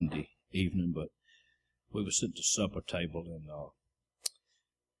evening, but we were sitting at the supper table, and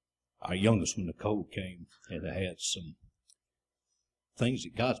our youngest one, Nicole, came and had some things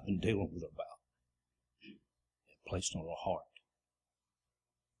that God's been dealing with her about and placed on her heart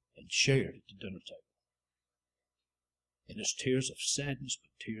and shared at the dinner table. And it's tears of sadness,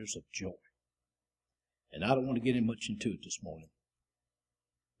 but tears of joy. And I don't want to get in much into it this morning,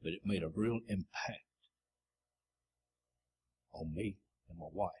 but it made a real impact on me and my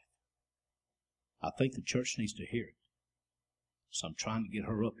wife. I think the church needs to hear it. So I'm trying to get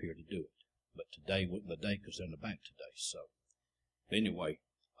her up here to do it. But today wasn't the day because they're in the back today. So anyway,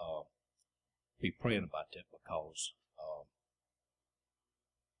 be praying about that, because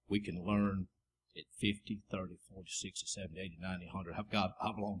we can learn at 50, 30, 40, 60, 70, 80, 90, 100,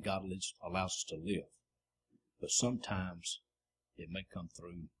 how long God allows us to live. But sometimes it may come through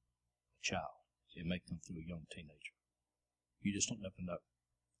a child. It may come through a young teenager. You just don't never know.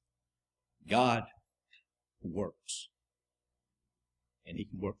 God works. And He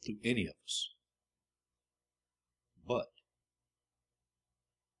can work through any of us. But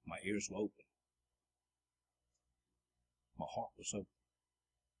my ears were open. My heart was open.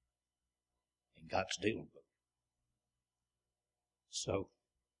 And God's dealing with it. So,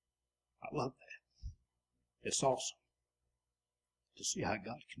 I love that. It's awesome to see how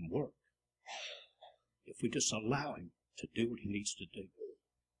God can work if we just allow Him to do what He needs to do.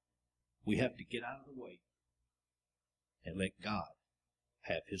 We have to get out of the way and let God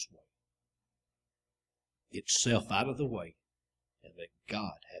have His way. Get self out of the way and let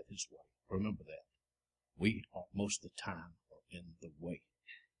God have His way. Remember that. We are most of the time in the way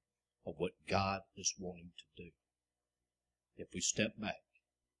of what God is wanting to do. If we step back,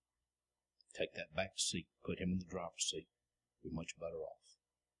 take that back seat, put Him in the driver's seat, we're much better off.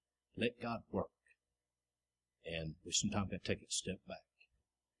 Let God work. And we sometimes got to take a step back.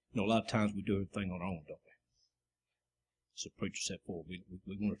 You know, a lot of times we do everything on our own, don't we? So preacher said, "Boy, we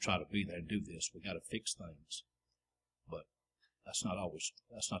want to try to be there and do this. We got to fix things." But that's not the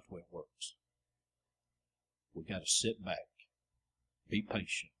way it works. We got to sit back, be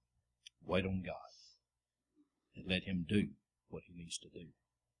patient, wait on God, and let Him do what He needs to do.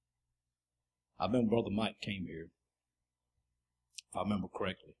 I remember Brother Mike came here. If I remember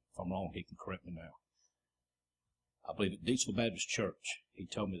correctly, if I'm wrong, he can correct me now. I believe at Deatsville Baptist Church, he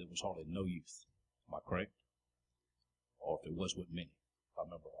told me there was hardly no youth. Am I correct? Or if there wasn't many, if I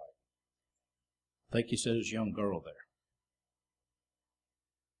remember right. I think he said there's a young girl there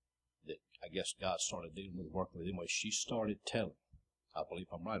that I guess God started dealing with, working with. Anyway, she started telling, I believe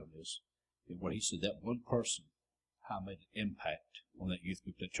I'm right on this, where he said that one person, how it made an impact on that youth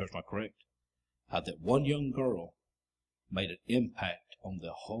group, that church. Am I correct? How that one young girl made an impact on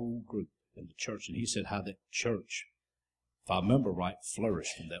the whole group in the church. And he said how that church, if I remember right,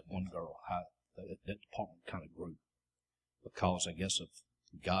 flourished from that one girl, how that department kind of grew. Because, I guess, of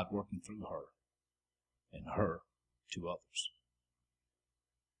God working through her and her to others.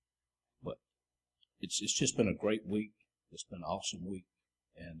 But it's just been a great week. It's been an awesome week.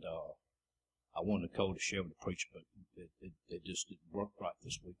 And I wanted Nicole to share with the preacher, but it just didn't work right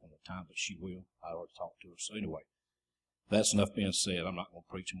this week on the time, but she will. I already talked to her. So anyway, that's enough being said. I'm not going to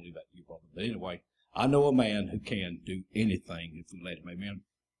preach and leave that to you, brother. But anyway, I know a man who can do anything if we let him. Amen.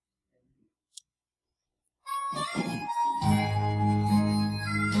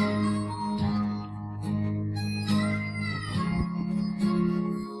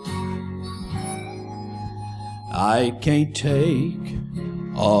 I can't take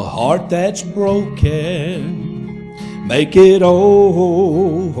a heart that's broken, make it over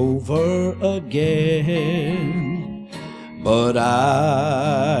again. But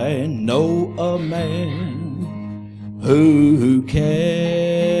I know a man who can.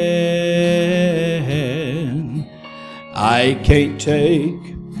 I can't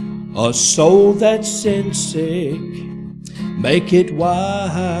take a soul that's sin sick, make it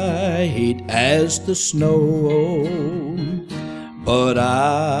white as the snow. But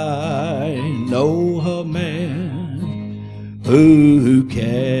I know a man who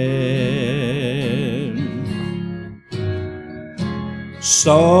can.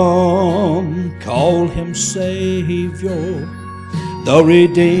 Some call Him Savior, the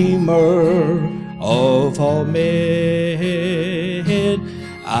Redeemer of all men.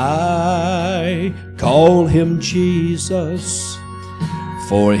 I call Him Jesus,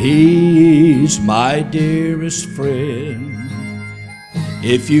 for He's my dearest friend.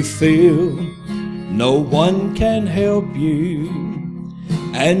 If you feel no one can help you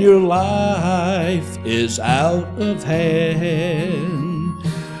and your life is out of hand,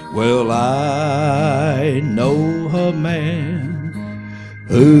 well, I know a man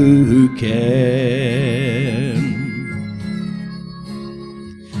who can?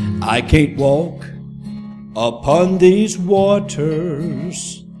 I can't walk upon these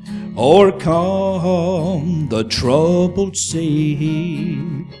waters or calm the troubled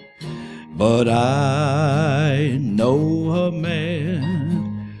sea, but I know a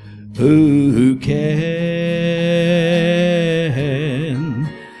man who can.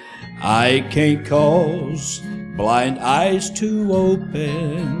 I can't cause blind eyes to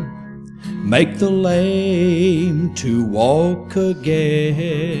open, make the lame to walk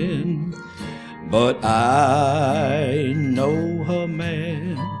again, but I know a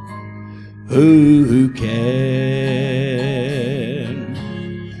man who can.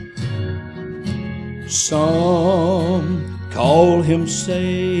 Some call him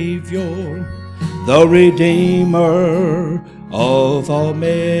Savior, the Redeemer of all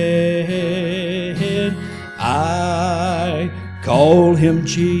men. I call him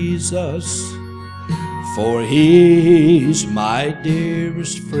Jesus, for he's my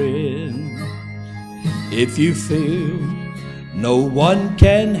dearest friend. If you feel no one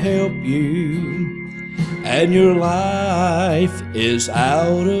can help you, and your life is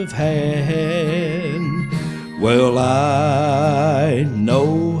out of hand, well, I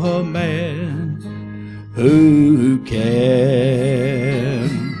know a man who can.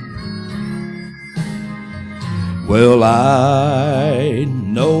 Well, I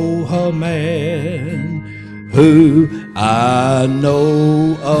know a man I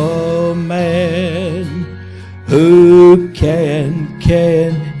know a man who can,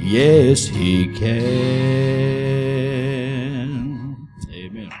 yes, he can.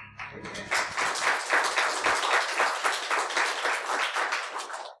 Amen.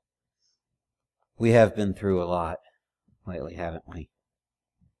 We have been through a lot lately, haven't we?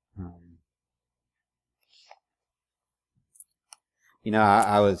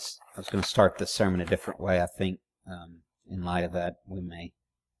 I was going to start this sermon a different way. I think in light of that, we may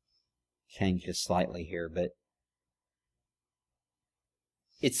change this slightly here, but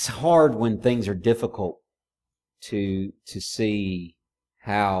it's hard when things are difficult to see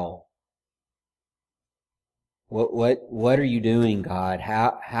how what are you doing, God?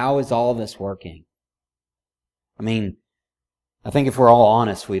 How is all this working? I mean, I think if we're all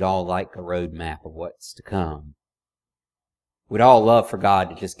honest, we'd all like a roadmap of what's to come. We'd all love for God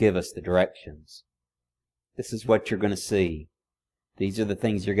to just give us the directions. This is what you're going to see. These are the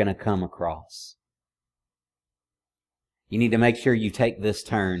things you're going to come across. You need to make sure you take this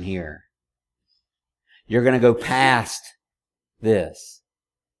turn here. You're going to go past this.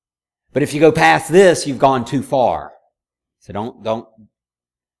 But if you go past this, you've gone too far. So don't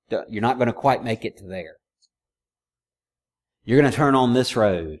you're not going to quite make it to there. You're going to turn on this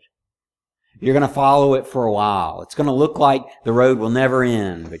road. You're going to follow it for a while. It's going to look like the road will never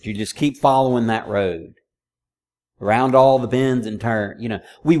end, but you just keep following that road. Around all the bends and turns.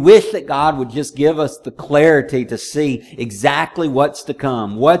 We wish that God would just give us the clarity to see exactly what's to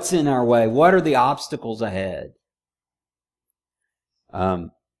come, what's in our way, what are the obstacles ahead.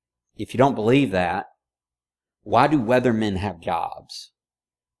 If you don't believe that, why do weathermen have jobs?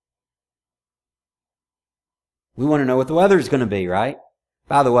 We want to know what the weather's going to be, right?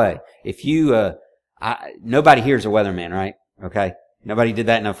 By the way, if you, nobody here's a weatherman, right? Okay. Nobody did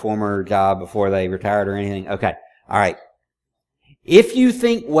that in a former job before they retired or anything. Okay. All right. If you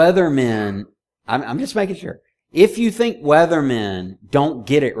think weathermen, I'm just making sure. If you think weathermen don't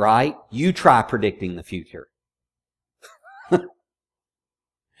get it right, you try predicting the future.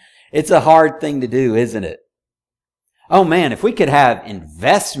 It's a hard thing to do, isn't it? Oh man, if we could have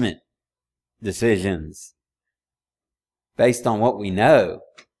investment decisions based on what we know.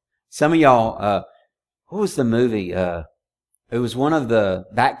 Some of y'all, what was the movie? It was one of the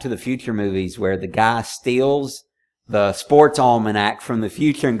Back to the Future movies where the guy steals the sports almanac from the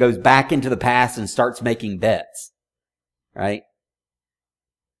future and goes back into the past and starts making bets. Right?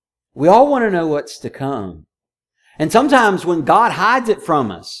 We all want to know what's to come. And sometimes when God hides it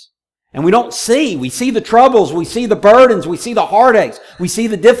from us, and we don't see, we see the troubles, we see the burdens, we see the heartaches, we see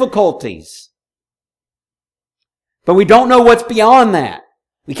the difficulties. But we don't know what's beyond that.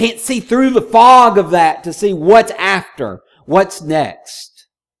 We can't see through the fog of that to see what's after, what's next.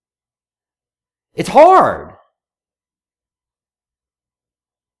 It's hard.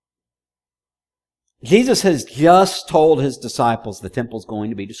 Jesus has just told his disciples the temple's going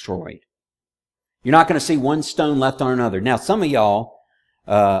to be destroyed. You're not going to see one stone left on another. Now, some of y'all,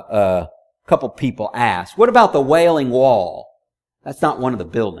 a couple people asked, what about the Wailing Wall? That's not one of the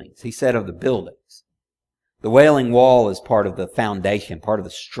buildings. He said of the buildings. The Wailing Wall is part of the foundation, part of the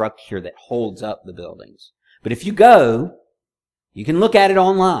structure that holds up the buildings. But if you go, You can look at it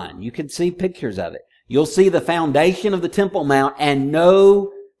online. You can see pictures of it. You'll see the foundation of the Temple Mount and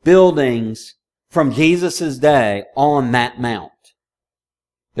no buildings from Jesus' day on that mount.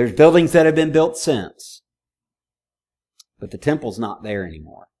 There's buildings that have been built since. But the temple's not there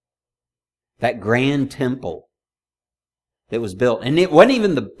anymore. That grand temple that was built. And it wasn't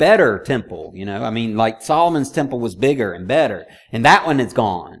even the better temple, you know. I mean, like Solomon's temple was bigger and better. And that one is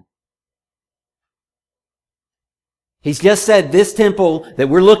gone. He's just said this temple that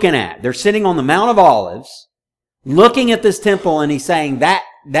we're looking at, they're sitting on the Mount of Olives, looking at this temple, and he's saying that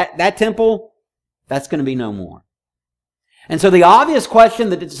temple, that's going to be no more. And so the obvious question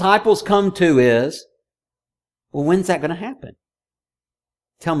that the disciples come to is, well, when's that going to happen?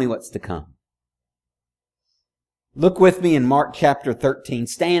 Tell me what's to come. Look with me in Mark chapter 13.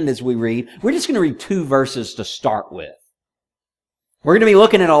 Stand as we read. We're just going to read 2 verses to start with. We're going to be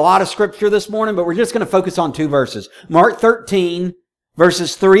looking at a lot of scripture this morning, but we're just going to focus on 2 verses. Mark 13,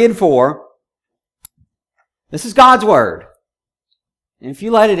 verses 3 and 4. This is God's Word. And if you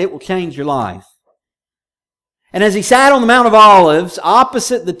let it, it will change your life. And as he sat on the Mount of Olives,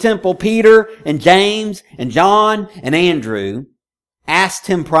 opposite the temple, Peter and James and John and Andrew asked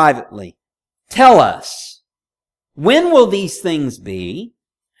him privately, "Tell us, when will these things be?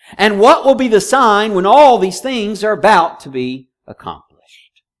 And what will be the sign when all these things are about to be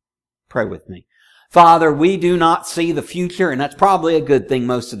accomplished?" Pray with me. Father, we do not see the future, and that's probably a good thing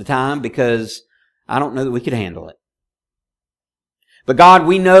most of the time because I don't know that we could handle it. But God,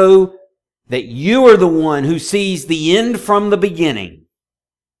 we know that you are the one who sees the end from the beginning.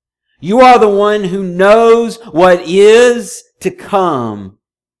 You are the one who knows what is to come.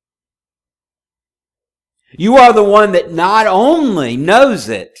 You are the one that not only knows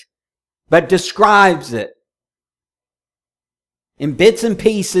it, but describes it. In bits and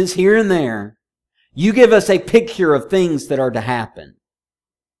pieces here and there, you give us a picture of things that are to happen.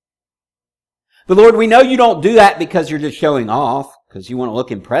 But Lord, we know you don't do that because you're just showing off, because you want to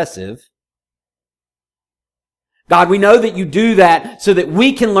look impressive. God, we know that you do that so that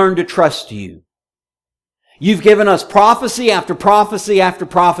we can learn to trust you. You've given us prophecy after prophecy after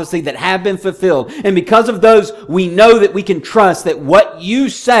prophecy that have been fulfilled. And because of those, we know that we can trust that what you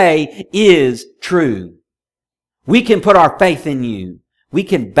say is true. We can put our faith in you. We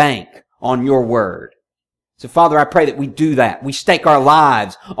can bank on your word. So Father, I pray that we do that. We stake our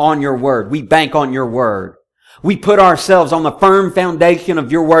lives on your word. We bank on your word. We put ourselves on the firm foundation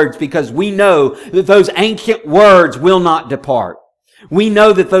of your words because we know that those ancient words will not depart. We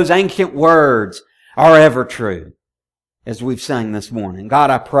know that those ancient words are ever true, as we've sang this morning.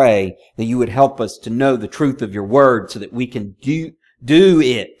 God, I pray that you would help us to know the truth of your word so that we can do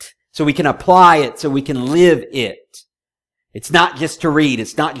it, so we can apply it, so we can live it. It's not just to read,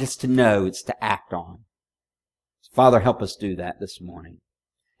 it's not just to know, it's to act on. Father, help us do that this morning.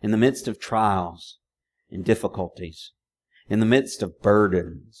 In the midst of trials and difficulties, in the midst of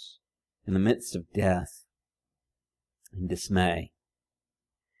burdens, in the midst of death and dismay,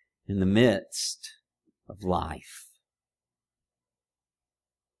 in the midst of life,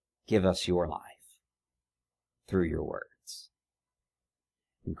 give us your life through your words.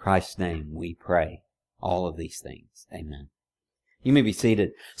 In Christ's name we pray all of these things. Amen. You may be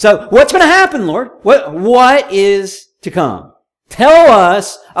seated. So, what's going to happen, Lord? What is to come? Tell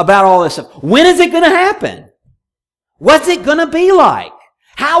us about all this stuff. When is it going to happen? What's it going to be like?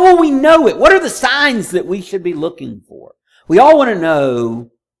 How will we know it? What are the signs that we should be looking for? We all want to know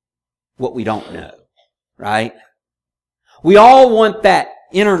what we don't know, right? We all want that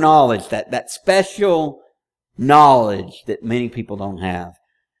inner knowledge, that special knowledge that many people don't have.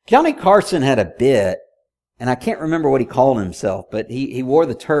 Johnny Carson had a bit, and I can't remember what he called himself, but he wore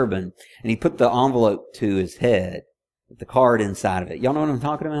the turban, and he put the envelope to his head with the card inside of it. Y'all know what I'm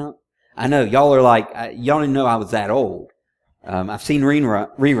talking about? I know, y'all are like, y'all didn't know I was that old. I've seen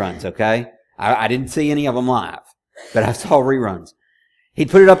reruns, okay? I didn't see any of them live, but I saw reruns.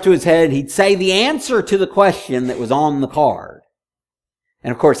 He'd put it up to his head, he'd say the answer to the question that was on the card.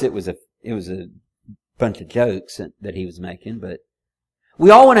 And of course it was a bunch of jokes that he was making, but we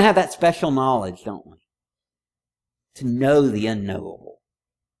all want to have that special knowledge, don't we? To know the unknowable.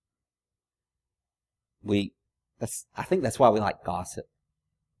 I think that's why we like gossip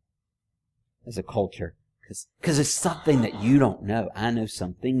as a culture. Because it's something that you don't know. I know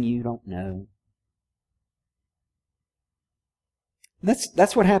something you don't know.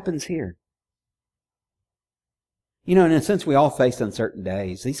 That's what happens here. You know, in a sense, we all face uncertain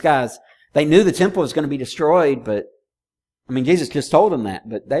days. These guys, they knew the temple was going to be destroyed, but, I mean, Jesus just told them that,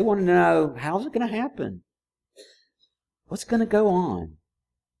 but they wanted to know, how's it going to happen? What's going to go on?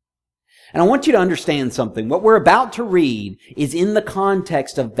 And I want you to understand something. What we're about to read is in the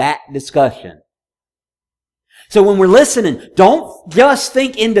context of that discussion. So when we're listening, don't just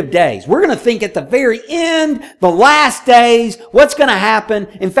think end of days. We're going to think at the very end, the last days, what's going to happen.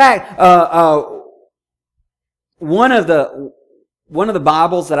 In fact, one of the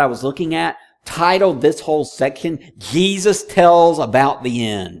Bibles that I was looking at titled this whole section, Jesus Tells About the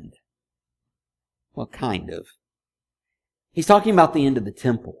End. Well, kind of. He's talking about the end of the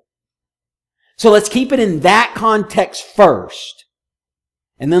temple. So let's keep it in that context first.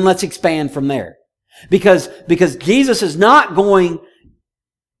 And then let's expand from there. Because Jesus is not going,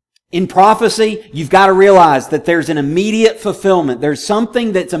 in prophecy, you've got to realize that there's an immediate fulfillment. There's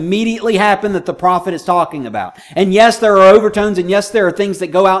something that's immediately happened that the prophet is talking about. And yes, there are overtones, and yes, there are things that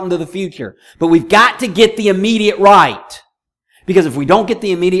go out into the future. But we've got to get the immediate right. Because if we don't get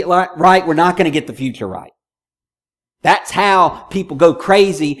the immediate right, we're not going to get the future right. That's how people go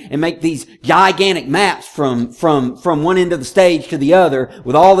crazy and make these gigantic maps from one end of the stage to the other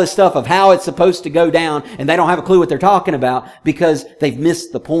with all this stuff of how it's supposed to go down, and they don't have a clue what they're talking about because they've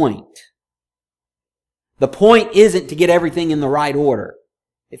missed the point. The point isn't to get everything in the right order.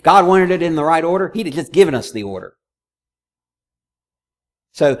 If God wanted it in the right order, He'd have just given us the order.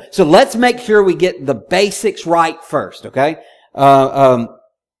 So let's make sure we get the basics right first, okay?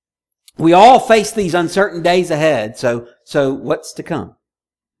 We all face these uncertain days ahead, so what's to come?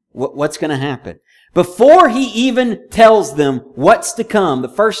 What's going to happen? Before He even tells them what's to come, the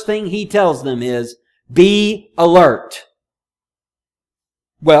first thing He tells them is, be alert.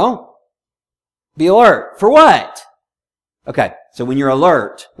 Well, be alert. For what? Okay, so when you're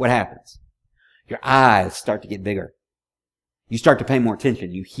alert, what happens? Your eyes start to get bigger. You start to pay more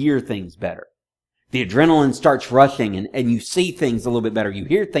attention. You hear things better. The adrenaline starts rushing and you see things a little bit better. You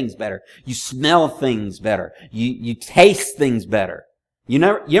hear things better. You smell things better. You taste things better. You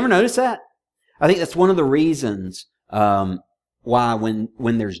ever notice that? I think that's one of the reasons why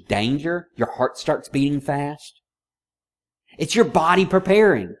when there's danger, your heart starts beating fast. It's your body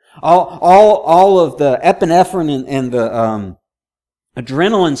preparing. All of the epinephrine and the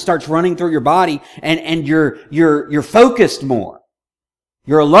adrenaline starts running through your body and you're focused more.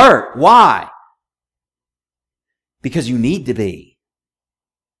 You're alert. Why? Because you need to be.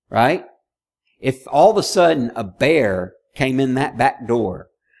 Right? If all of a sudden a bear came in that back door,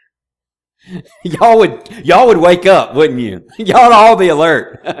 y'all would wake up, wouldn't you? Y'all would all be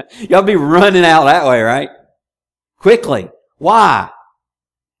alert. Y'all be running out that way, right? Quickly. Why?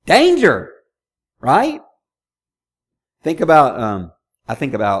 Danger. Right? I think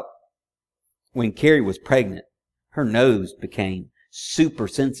about when Carrie was pregnant, her nose became super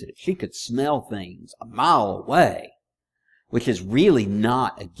sensitive. She could smell things a mile away, which is really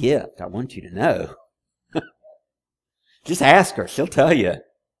not a gift. I want you to know. Just ask her. She'll tell you.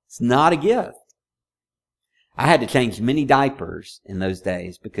 It's not a gift. I had to change many diapers in those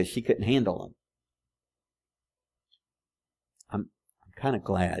days because she couldn't handle them. I'm kind of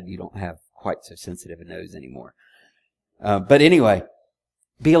glad you don't have quite so sensitive a nose anymore. But anyway,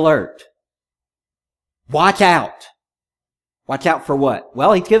 be alert. Watch out. Watch out for what?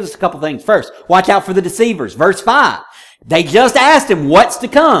 Well, He gives us a couple things. First, watch out for the deceivers. Verse 5. They just asked Him, what's to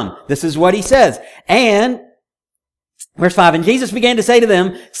come? This is what He says. And, verse 5, and Jesus began to say to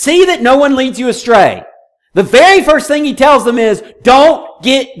them, see that no one leads you astray. The very first thing He tells them is, don't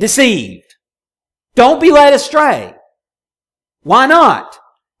get deceived. Don't be led astray. Why not?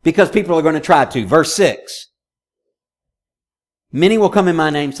 Because people are going to try to. Verse 6. Many will come in my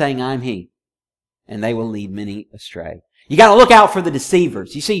name saying, I'm He. And they will lead many astray. You got to look out for the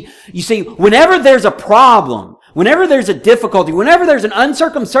deceivers. You see, whenever there's a problem, whenever there's a difficulty, whenever there's an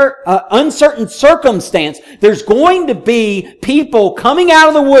uncertain circumstance, there's going to be people coming out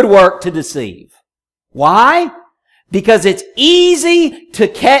of the woodwork to deceive. Why? Because it's easy to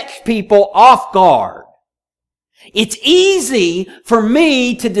catch people off guard. It's easy for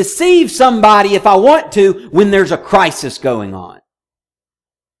me to deceive somebody if I want to when there's a crisis going on.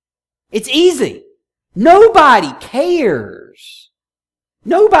 It's easy. Nobody cares.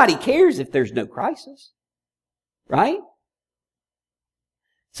 Nobody cares if there's no crisis. Right?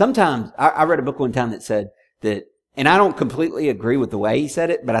 Sometimes, I read a book one time that said that, and I don't completely agree with the way he said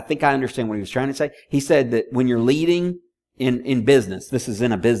it, but I think I understand what he was trying to say. He said that when you're leading in business, this is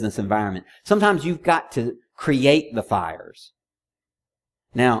in a business environment, sometimes you've got to create the fires.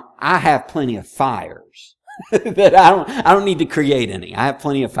 Now, I have plenty of fires that I don't need to create any. I have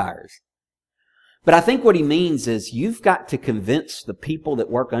plenty of fires. But I think what he means is you've got to convince the people that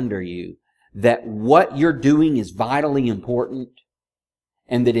work under you that what you're doing is vitally important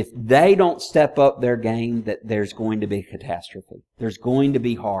And that if they don't step up their game, that there's going to be catastrophe. There's going to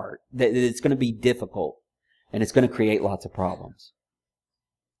be hard. That it's going to be difficult. And it's going to create lots of problems.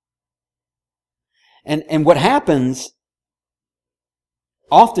 And what happens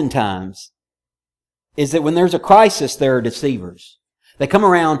oftentimes is that when there's a crisis, there are deceivers. They come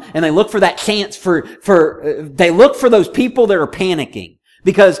around and they look for that chance they look for those people that are panicking.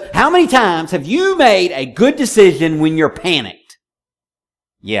 Because how many times have you made a good decision when you're panicked?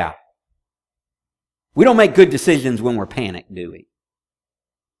 Yeah. We don't make good decisions when we're panicked, do we?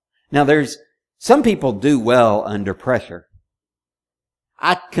 Now some people do well under pressure.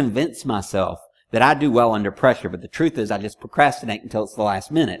 I convince myself that I do well under pressure, but the truth is I just procrastinate until it's the last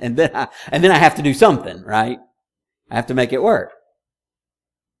minute. And then I have to do something, right? I have to make it work.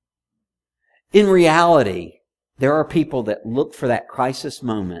 In reality, there are people that look for that crisis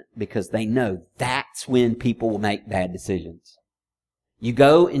moment because they know that's when people will make bad decisions. You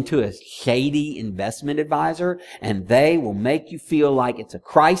go into a shady investment advisor and they will make you feel like it's a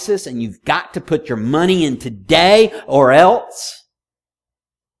crisis and you've got to put your money in today or else.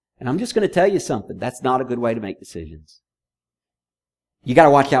 And I'm just going to tell you something. That's not a good way to make decisions. You got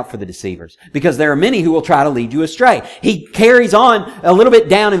to watch out for the deceivers because there are many who will try to lead you astray. He carries on a little bit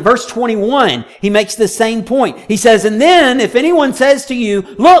down in verse 21. He makes the same point. He says, and then if anyone says to you,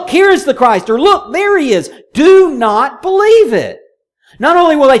 look, here is the Christ, or look, there he is, do not believe it. Not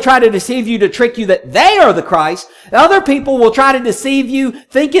only will they try to deceive you to trick you that they are the Christ, other people will try to deceive you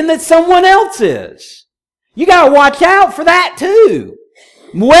thinking that someone else is. You got to watch out for that too.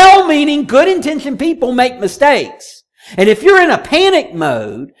 Well-meaning, good-intentioned people make mistakes. And if you're in a panic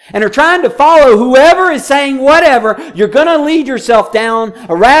mode and are trying to follow whoever is saying whatever, you're going to lead yourself down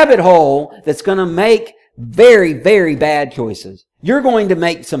a rabbit hole that's going to make very, very bad choices. You're going to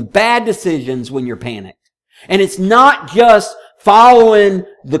make some bad decisions when you're panicked. And it's not just following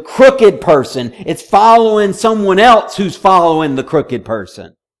the crooked person. It's following someone else who's following the crooked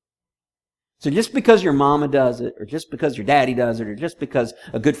person. So just because your mama does it, or just because your daddy does it, or just because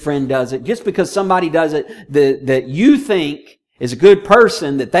a good friend does it, just because somebody does it that you think is a good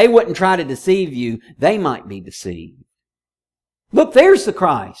person, that they wouldn't try to deceive you, they might be deceived. Look, there's the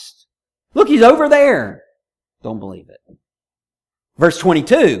Christ. Look, he's over there. Don't believe it. Verse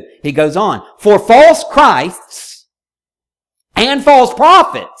 22, he goes on, for false Christs and false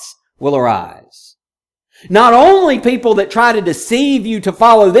prophets will arise. Not only people that try to deceive you to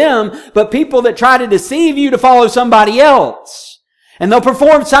follow them, but people that try to deceive you to follow somebody else. And they'll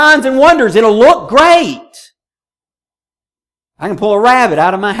perform signs and wonders. It'll look great. I can pull a rabbit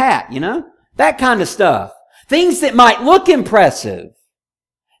out of my hat, That kind of stuff. Things that might look impressive.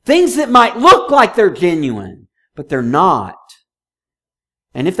 Things that might look like they're genuine, but they're not.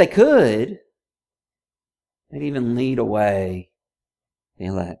 And if they could, they'd even lead away the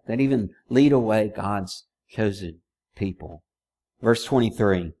elect. They'd even lead away God's chosen people. Verse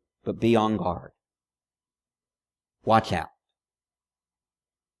 23, but be on guard. Watch out.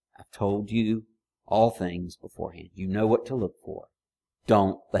 I've told you all things beforehand. You know what to look for.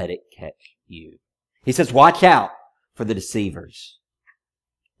 Don't let it catch you. He says, watch out for the deceivers.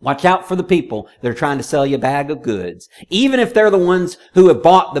 Watch out for the people that are trying to sell you a bag of goods, even if they're the ones who have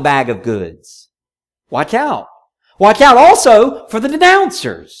bought the bag of goods. Watch out. Watch out also for the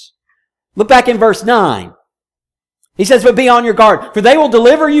denouncers. Look back in verse 9. He says, but be on your guard, for they will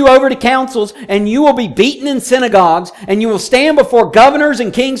deliver you over to councils, and you will be beaten in synagogues, and you will stand before governors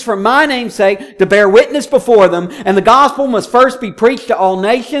and kings for my name's sake to bear witness before them, and the gospel must first be preached to all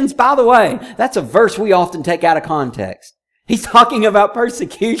nations. By the way, that's a verse we often take out of context. He's talking about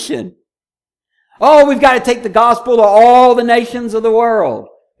persecution. Oh, we've got to take the gospel to all the nations of the world.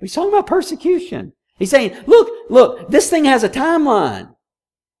 He's talking about persecution. He's saying, look, this thing has a timeline.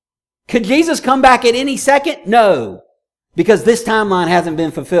 Could Jesus come back at any second? No, because this timeline hasn't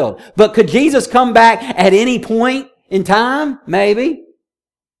been fulfilled. But could Jesus come back at any point in time? Maybe.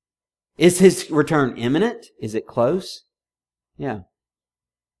 Is his return imminent? Is it close? Yeah.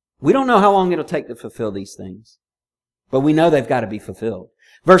 We don't know how long it'll take to fulfill these things, but we know they've got to be fulfilled.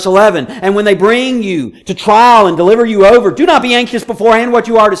 Verse 11, and when they bring you to trial and deliver you over, do not be anxious beforehand what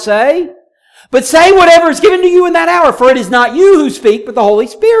you are to say, but say whatever is given to you in that hour, for it is not you who speak, but the Holy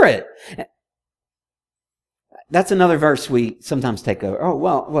Spirit. That's another verse we sometimes take over. Oh,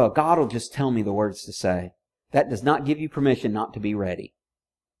 well, God will just tell me the words to say. That does not give you permission not to be ready.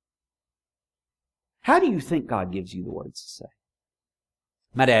 How do you think God gives you the words to say?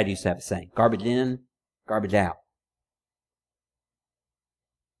 My dad used to have a saying, garbage in, garbage out.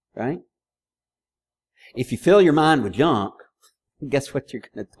 Right? If you fill your mind with junk, guess what you're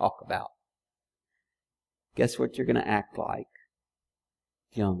going to talk about? Guess what you're going to act like?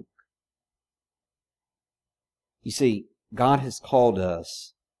 junk. You see, God has called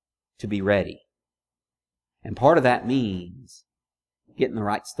us to be ready. And part of that means getting the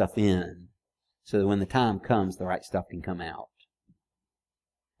right stuff in so that when the time comes, the right stuff can come out.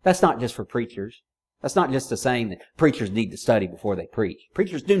 That's not just for preachers. That's not just a saying that preachers need to study before they preach.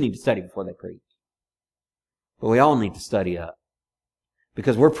 Preachers do need to study before they preach. But we all need to study up.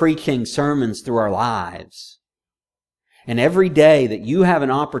 Because we're preaching sermons through our lives. And every day that you have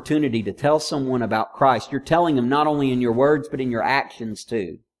an opportunity to tell someone about Christ, you're telling them not only in your words, but in your actions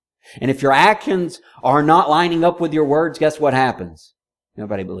too. And if your actions are not lining up with your words, guess what happens?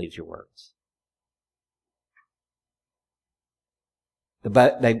 Nobody believes your words.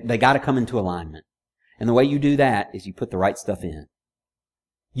 They got to come into alignment. And the way you do that is you put the right stuff in.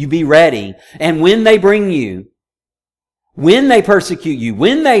 You be ready. And when they bring you, when they persecute you,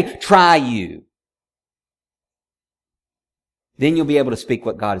 when they try you, then you'll be able to speak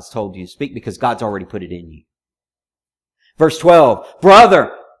what God has told you to speak because God's already put it in you. Verse 12,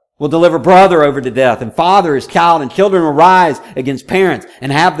 brother will deliver brother over to death, and father his child, and children will rise against parents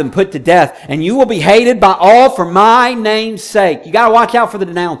and have them put to death, and you will be hated by all for my name's sake. You got to watch out for the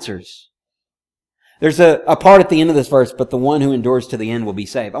denouncers. There's a part at the end of this verse, but the one who endures to the end will be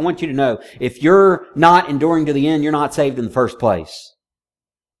saved. I want you to know, if you're not enduring to the end, you're not saved in the first place.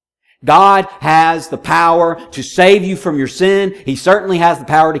 God has the power to save you from your sin. He certainly has the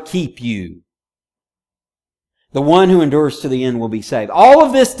power to keep you. The one who endures to the end will be saved. All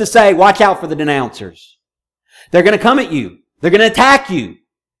of this to say, watch out for the denouncers. They're going to come at you. They're going to attack you.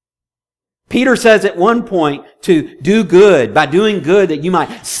 Peter says at one point to do good, by doing good that you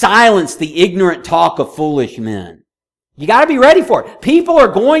might silence the ignorant talk of foolish men. You got to be ready for it. People are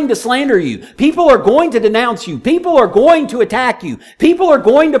going to slander you. People are going to denounce you. People are going to attack you. People are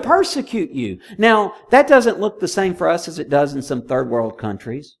going to persecute you. Now, that doesn't look the same for us as it does in some third world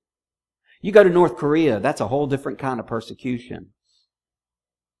countries. You go to North Korea, that's a whole different kind of persecution.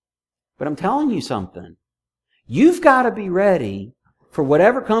 But I'm telling you something. You've got to be ready for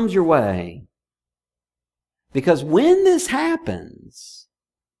whatever comes your way. Because when this happens,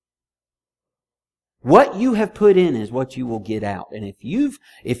 what you have put in is what you will get out. And if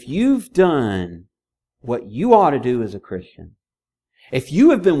you've done what you ought to do as a Christian, if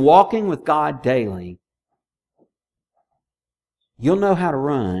you have been walking with God daily, you'll know how to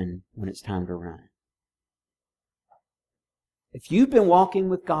run when it's time to run. If you've been walking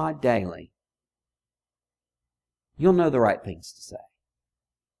with God daily, you'll know the right things to say.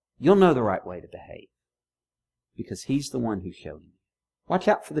 You'll know the right way to behave. Because He's the one who's showing you. Watch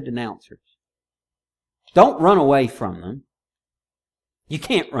out for the denouncers. Don't run away from them. You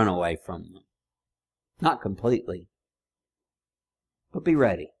can't run away from them. Not completely. But be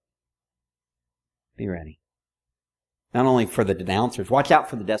ready. Be ready. Not only for the denouncers, watch out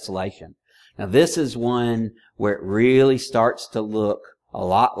for the desolation. Now this is one where it really starts to look a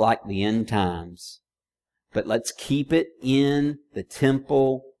lot like the end times. But let's keep it in the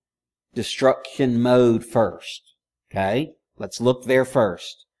temple destruction mode first. Okay? Let's look there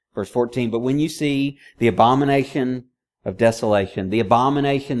first. Verse 14, but when you see the abomination of desolation, the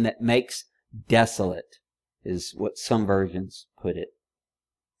abomination that makes desolate is what some versions put it.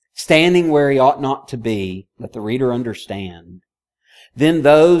 Standing where he ought not to be, let the reader understand. Then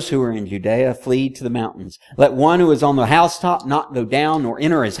those who are in Judea flee to the mountains. Let one who is on the housetop not go down nor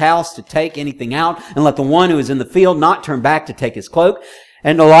enter his house to take anything out, and let the one who is in the field not turn back to take his cloak.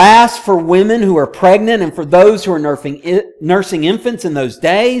 And alas, for women who are pregnant and for those who are nursing infants in those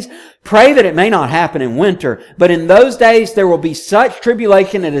days, pray that it may not happen in winter. But in those days there will be such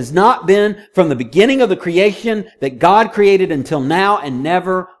tribulation as has not been from the beginning of the creation that God created until now and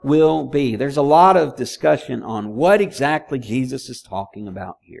never will be. There's a lot of discussion on what exactly Jesus is talking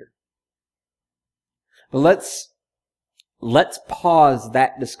about here. But let's pause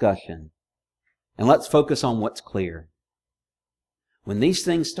that discussion and let's focus on what's clear. When these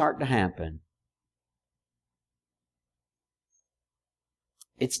things start to happen,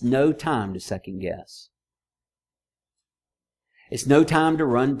 it's no time to second guess. It's no time to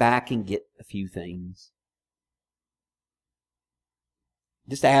run back and get a few things.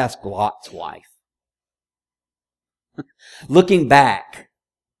 Just ask Lot's wife. Looking back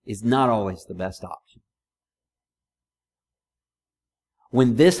is not always the best option.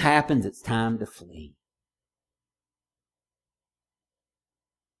 When this happens, it's time to flee.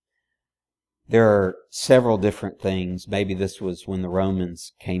 There are several different things. Maybe this was when the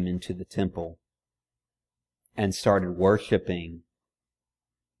Romans came into the temple and started worshiping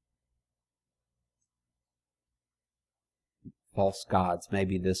false gods.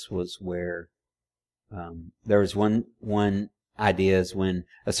 Maybe this was where there was one idea is when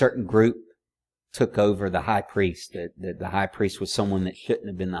a certain group took over the high priest, that the high priest was someone that shouldn't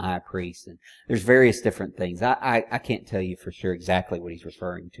have been the high priest. And there's various different things. I can't tell you for sure exactly what he's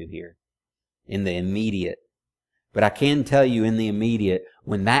referring to here in the immediate. But I can tell you in the immediate,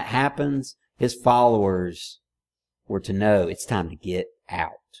 when that happens, his followers were to know it's time to get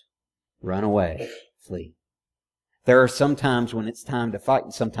out. Run away. Flee. There are some times when it's time to fight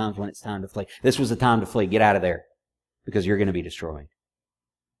and sometimes when it's time to flee. This was the time to flee. Get out of there because you're going to be destroyed.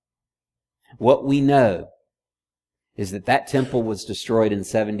 What we know is that that temple was destroyed in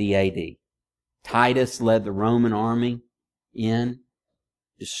 70 A.D. Titus led the Roman army in,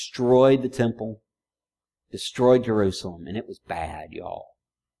 destroyed the temple, destroyed Jerusalem, and it was bad, y'all.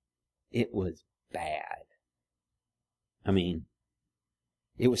 It was bad. I mean,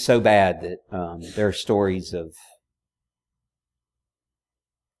 it was so bad that there are stories of,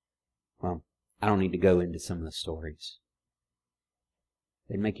 well, I don't need to go into some of the stories.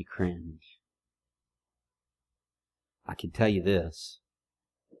 They'd make you cringe. I can tell you this.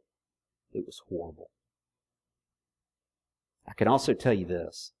 It was horrible. I can also tell you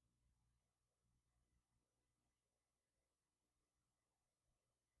this.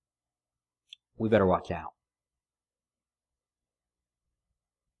 We better watch out.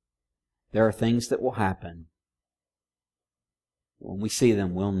 There are things that will happen. When we see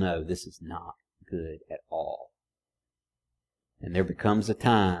them, we'll know this is not good at all. And there becomes a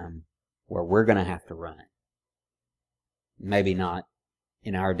time where we're going to have to run. Maybe not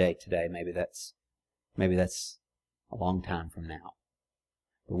in our day today. Maybe that's a long time from now.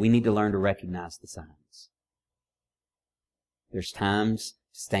 But we need to learn to recognize the signs. There's times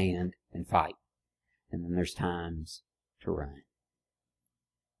to stand and fight. And then there's times to run.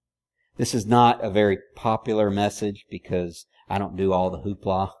 This is not a very popular message because I don't do all the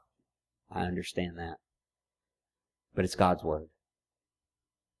hoopla. I understand that. But it's God's Word.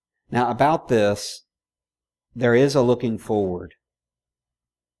 Now about this, there is a looking forward.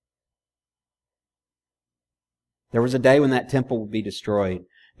 There was a day when that temple would be destroyed.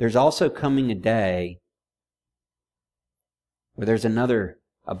 There's also coming a day where there's another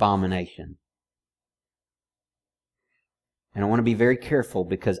abomination. And I want to be very careful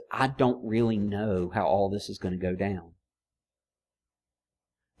because I don't really know how all this is going to go down.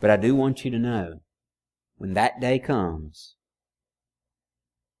 But I do want you to know, when that day comes,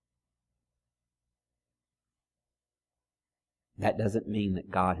 that doesn't mean that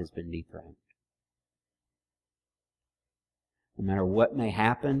God has been dethroned. No matter what may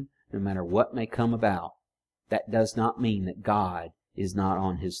happen, no matter what may come about, that does not mean that God is not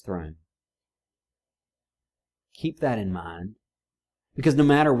on His throne. Keep that in mind. Because no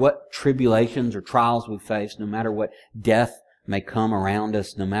matter what tribulations or trials we face, no matter what death may come around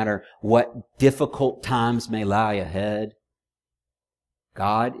us, no matter what difficult times may lie ahead,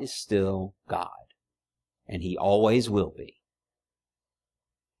 God is still God. And He always will be.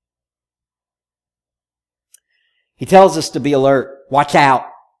 He tells us to be alert. Watch out.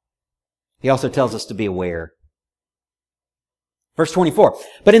 He also tells us to be aware. Verse 24,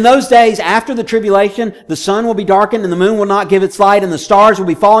 but in those days after the tribulation, the sun will be darkened and the moon will not give its light and the stars will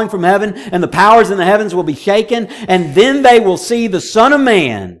be falling from heaven and the powers in the heavens will be shaken. And then they will see the Son of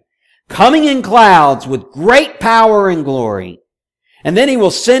Man coming in clouds with great power and glory. And then He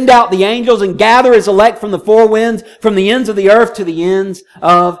will send out the angels and gather His elect from the four winds, from the ends of the earth to the ends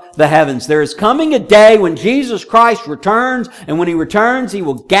of the heavens. There is coming a day when Jesus Christ returns, and when He returns, He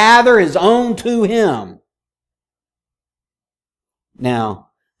will gather His own to Him. Now,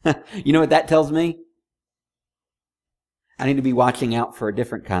 you know what that tells me? I need to be watching out for a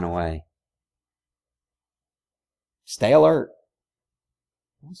different kind of way. Stay alert.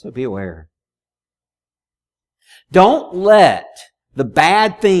 Also be aware. Don't let the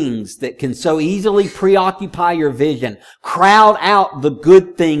bad things that can so easily preoccupy your vision crowd out the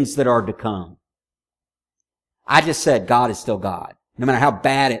good things that are to come. I just said God is still God. No matter how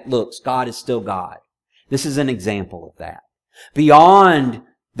bad it looks, God is still God. This is an example of that. Beyond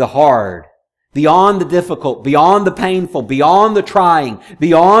the hard, beyond the difficult, beyond the painful, beyond the trying,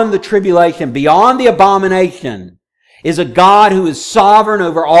 beyond the tribulation, beyond the abomination, is a God who is sovereign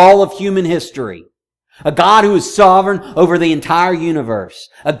over all of human history. A God who is sovereign over the entire universe.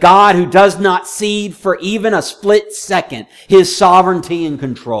 A God who does not cede for even a split second His sovereignty and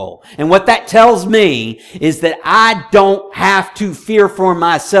control. And what that tells me is that I don't have to fear for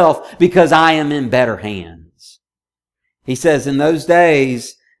myself because I am in better hands. He says in those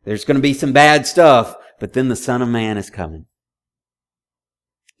days, there's going to be some bad stuff, but then the Son of Man is coming.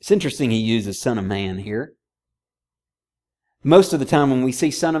 It's interesting He uses Son of Man here. Most of the time when we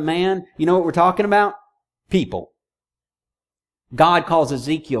see Son of Man, you know what we're talking about? People. God calls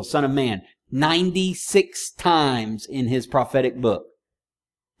Ezekiel son of man 96 times in his prophetic book.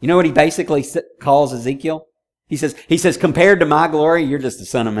 You know what he basically calls Ezekiel? He says, compared to my glory, you're just a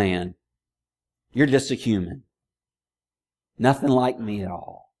son of man. You're just a human. Nothing like me at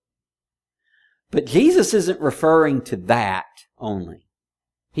all. But Jesus isn't referring to that only.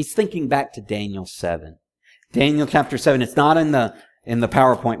 He's thinking back to Daniel 7. Daniel chapter 7. It's not in the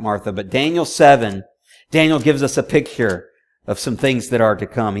PowerPoint, Martha, but Daniel 7, Daniel gives us a picture of some things that are to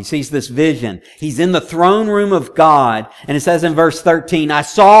come. He sees this vision. He's in the throne room of God, and it says in verse 13, I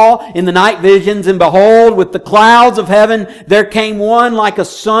saw in the night visions, and behold, with the clouds of heaven, there came one like a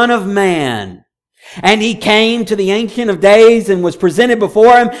son of man. And he came to the Ancient of Days and was presented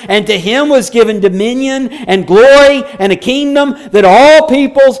before him, and to him was given dominion and glory and a kingdom that all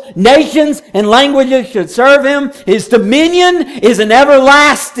peoples, nations, and languages should serve him. His dominion is an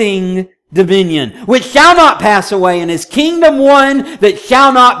everlasting dominion, which shall not pass away, and his kingdom one that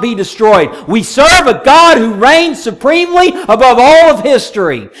shall not be destroyed. We serve a God who reigns supremely above all of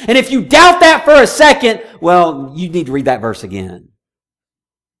history. And if you doubt that for a second, well, you need to read that verse again.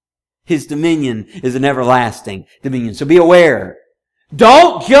 His dominion is an everlasting dominion. So be aware.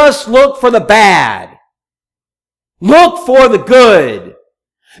 Don't just look for the bad. Look for the good.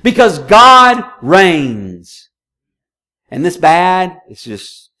 Because God reigns. And this bad is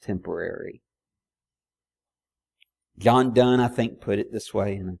just temporary. John Donne, I think, put it this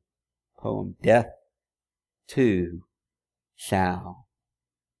way in a poem. Death too shall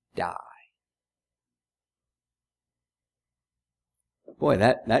die. Boy,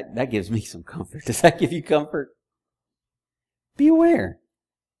 that gives me some comfort. Does that give you comfort? Be aware.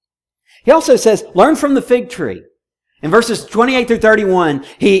 He also says, learn from the fig tree. In verses 28 through 31,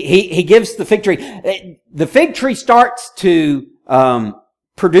 he gives the fig tree. The fig tree starts to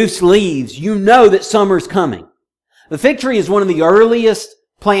produce leaves. You know that summer's coming. The fig tree is one of the earliest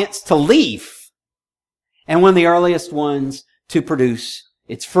plants to leaf and one of the earliest ones to produce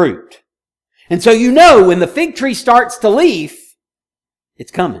its fruit. And so you know when the fig tree starts to leaf,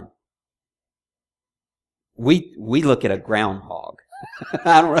 it's coming. We look at a groundhog.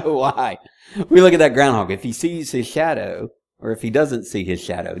 I don't know why. We look at that groundhog. If he sees his shadow, or if he doesn't see his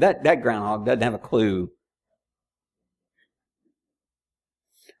shadow, that groundhog doesn't have a clue.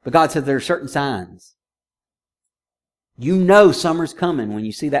 But God says there are certain signs. You know summer's coming when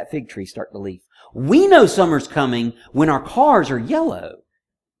you see that fig tree start to leaf. We know summer's coming when our cars are yellow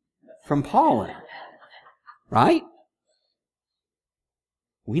from pollen. Right?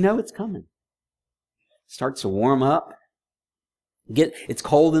 We know it's coming. It starts to warm up. It's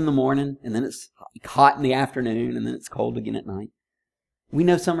cold in the morning, and then it's hot in the afternoon, and then it's cold again at night. We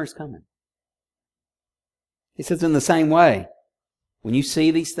know summer's coming. He says in the same way, when you see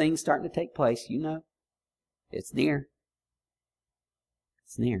these things starting to take place, you know it's near.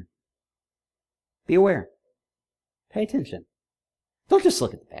 It's near. Be aware. Pay attention. Don't just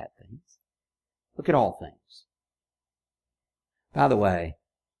look at the bad things. Look at all things. By the way,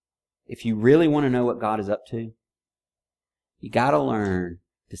 if you really want to know what God is up to, you got to learn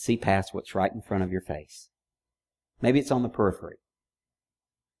to see past what's right in front of your face. Maybe it's on the periphery.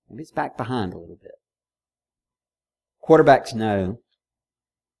 Maybe it's back behind a little bit. Quarterbacks know.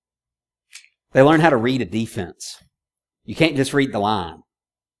 They learn how to read a defense. You can't just read the line.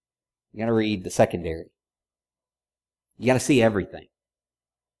 You got to read the secondary. You got to see everything.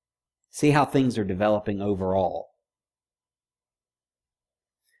 See how things are developing overall.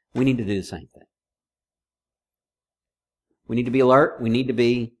 We need to do the same thing. We need to be alert. We need to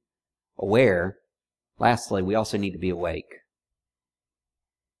be aware. Lastly, we also need to be awake.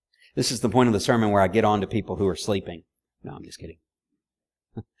 This is the point of the sermon where I get on to people who are sleeping. No, I'm just kidding.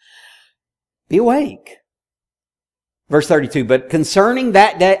 Be awake. Verse 32, but concerning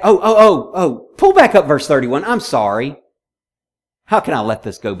that day... Pull back up verse 31. I'm sorry. How can I let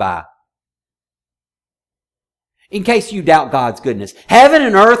this go by? In case you doubt God's goodness. Heaven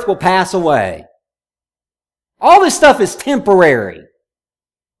and earth will pass away. All this stuff is temporary.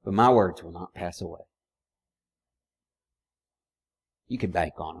 But my words will not pass away. You can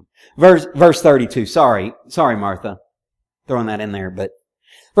bank on them. Verse 32. Sorry, Martha. Throwing that in there. But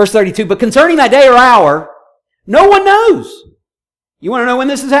verse 32. But concerning that day or hour, no one knows. You want to know when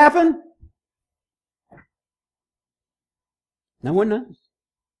this has happened? No one knows.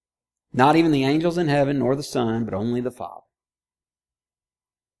 Not even the angels in heaven, nor the Son, but only the Father.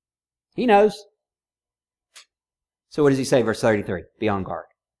 He knows. So what does he say, verse 33? Be on guard.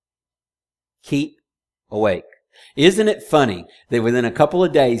 Keep awake. Isn't it funny that within a couple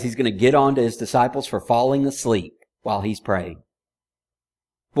of days he's going to get on to his disciples for falling asleep while he's praying?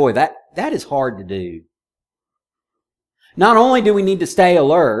 Boy, that is hard to do. Not only do we need to stay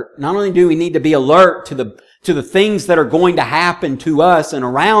alert, not only do we need to be alert to the things that are going to happen to us and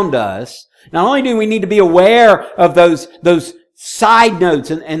around us, not only do we need to be aware of those side notes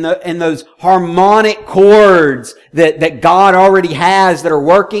and those harmonic chords that God already has that are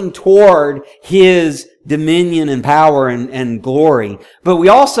working toward His dominion and power and glory, but we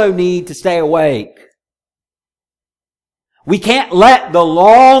also need to stay awake. We can't let the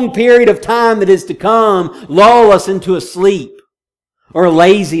long period of time that is to come lull us into a sleep or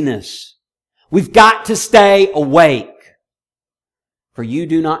laziness. We've got to stay awake. For you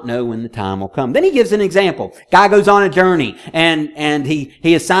do not know when the time will come. Then he gives an example. Guy goes on a journey and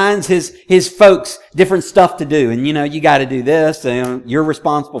he assigns his folks different stuff to do. And you got to do this. You're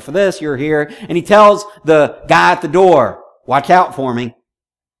responsible for this. You're here. And he tells the guy at the door, watch out for me.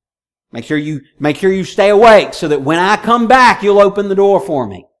 Make sure you stay awake so that when I come back, you'll open the door for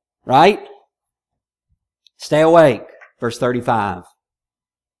me. Right? Stay awake. Verse 35.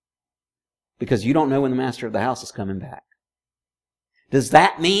 Because you don't know when the master of the house is coming back. Does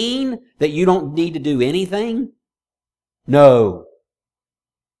that mean that you don't need to do anything? No.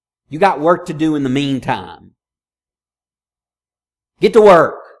 You got work to do in the meantime. Get to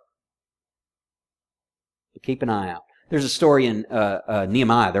work. But keep an eye out. There's a story in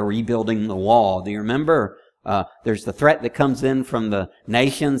Nehemiah. They're rebuilding the wall. Do you remember? There's the threat that comes in from the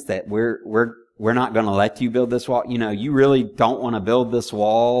nations that we're not going to let you build this wall. You really don't want to build this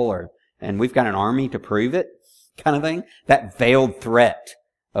wall, and we've got an army to prove it. Kind of thing. That veiled threat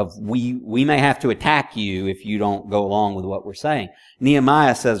of we may have to attack you if you don't go along with what we're saying.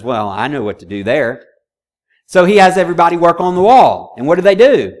 Nehemiah says, well, I know what to do there. So he has everybody work on the wall. And what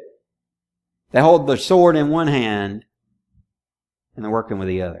do? They hold the sword in one hand and they're working with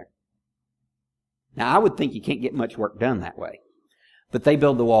the other. Now, I would think you can't get much work done that way. But they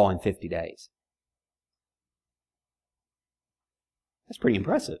build the wall in 50 days. That's pretty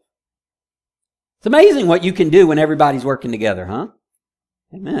impressive. It's amazing what you can do when everybody's working together, huh?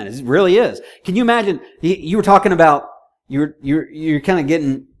 Amen. It really is. Can you imagine? You were talking about you're kind of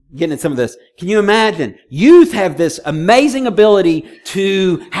getting at some of this. Can you imagine? Youth have this amazing ability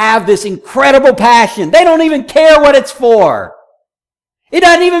to have this incredible passion. They don't even care what it's for. It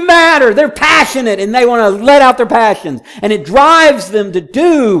doesn't even matter. They're passionate and they want to let out their passions. And it drives them to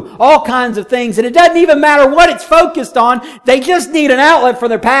do all kinds of things. And it doesn't even matter what it's focused on. They just need an outlet for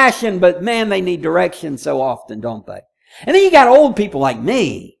their passion. But man, they need direction so often, don't they? And then you got old people like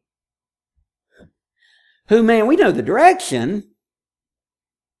me. Who, man, we know the direction.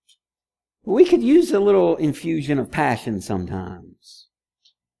 But we could use a little infusion of passion sometimes.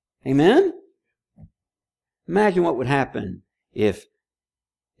 Amen? Imagine what would happen if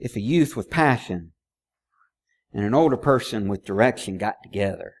a youth with passion and an older person with direction got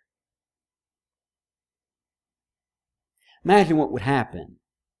together. Imagine what would happen.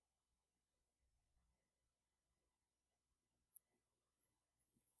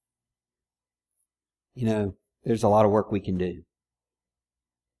 There's a lot of work we can do.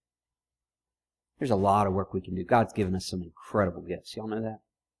 There's a lot of work we can do. God's given us some incredible gifts. Y'all know that?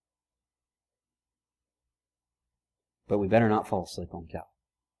 But we better not fall asleep on couch.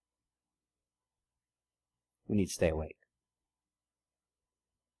 We need to stay awake.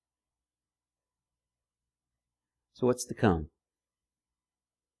 So what's to come?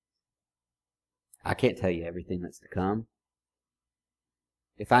 I can't tell you everything that's to come.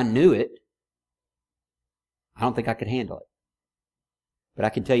 If I knew it, I don't think I could handle it. But I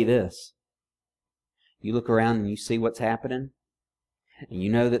can tell you this. You look around and you see what's happening, and you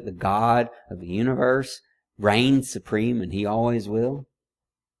know that the God of the universe reigns supreme and He always will.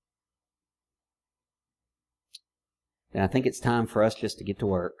 Then I think it's time for us just to get to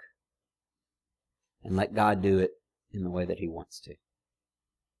work and let God do it in the way that He wants to.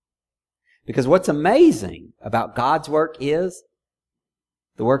 Because what's amazing about God's work is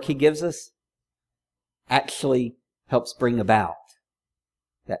the work He gives us actually helps bring about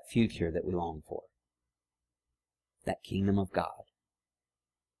that future that we long for. That kingdom of God.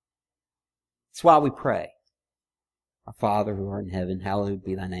 That's why we pray. Our Father who art in heaven, hallowed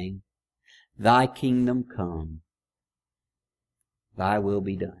be Thy name. Thy kingdom come. Thy will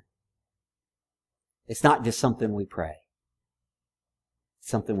be done. It's not just something we pray. It's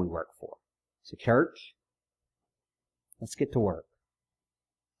something we work for. So church, let's get to work.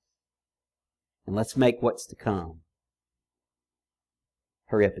 And let's make what's to come.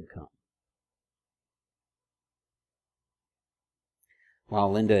 Hurry up and come.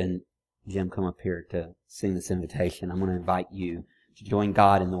 While Linda and Jim come up here to sing this invitation, I'm going to invite you to join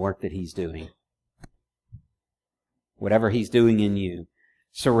God in the work that He's doing. Whatever He's doing in you,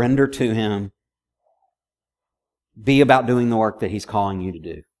 surrender to Him. be about doing the work that He's calling you to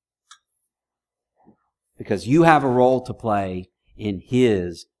do. Because you have a role to play in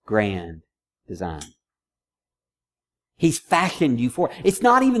His grand design. He's fashioned you for it. It's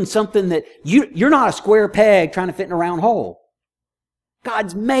not even something that you're not a square peg trying to fit in a round hole.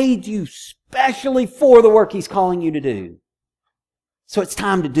 God's made you specially for the work He's calling you to do. So it's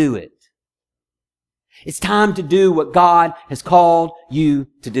time to do it. It's time to do what God has called you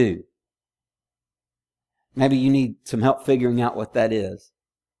to do. Maybe you need some help figuring out what that is.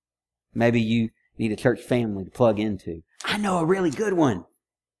 Maybe you need a church family to plug into. I know a really good one.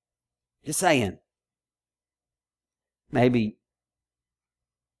 Just saying. Maybe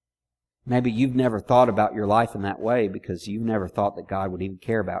you've never thought about your life in that way because you've never thought that God would even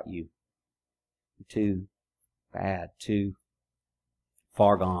care about you. You're too bad, too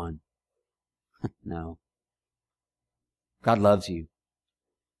far gone. No. God loves you.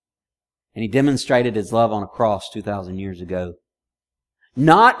 And He demonstrated His love on a cross 2,000 years ago.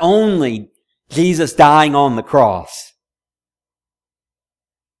 Not only Jesus dying on the cross,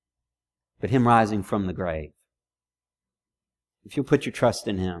 but Him rising from the grave. If you'll put your trust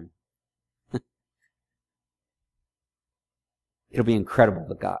in Him, it'll be incredible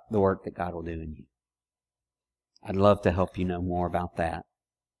the work that God will do in you. I'd love to help you know more about that.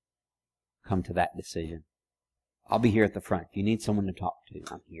 Come to that decision. I'll be here at the front. If you need someone to talk to,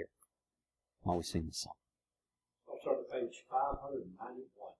 I'm here while we sing the song. I'll start at page 591.